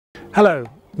Hello,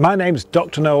 my name's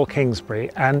Dr. Noel Kingsbury,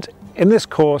 and in this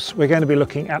course we're going to be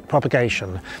looking at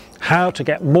propagation, how to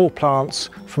get more plants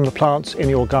from the plants in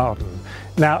your garden.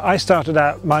 Now, I started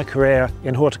out my career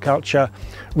in horticulture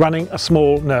running a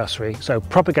small nursery, so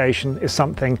propagation is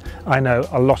something I know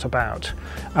a lot about,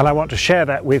 and I want to share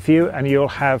that with you, and you'll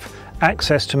have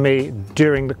access to me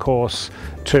during the course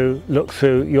to look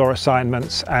through your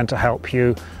assignments and to help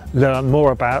you learn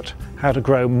more about how to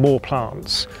grow more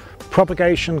plants.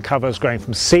 Propagation covers growing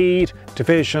from seed,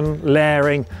 division,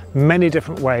 layering, many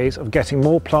different ways of getting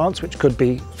more plants, which could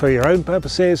be for your own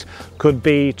purposes, could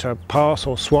be to pass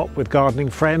or swap with gardening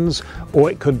friends, or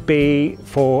it could be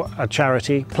for a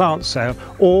charity plant sale,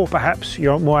 or perhaps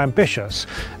you're more ambitious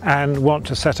and want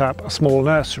to set up a small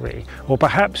nursery, or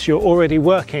perhaps you're already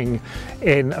working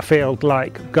in a field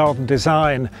like garden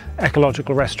design,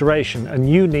 ecological restoration, and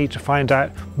you need to find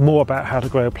out more about how to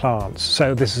grow plants.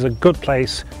 So this is a good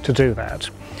place to do that.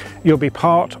 You'll be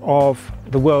part of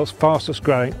the world's fastest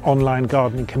growing online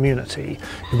gardening community.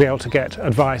 You'll be able to get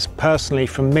advice personally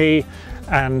from me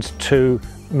and to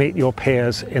meet your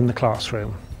peers in the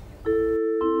classroom.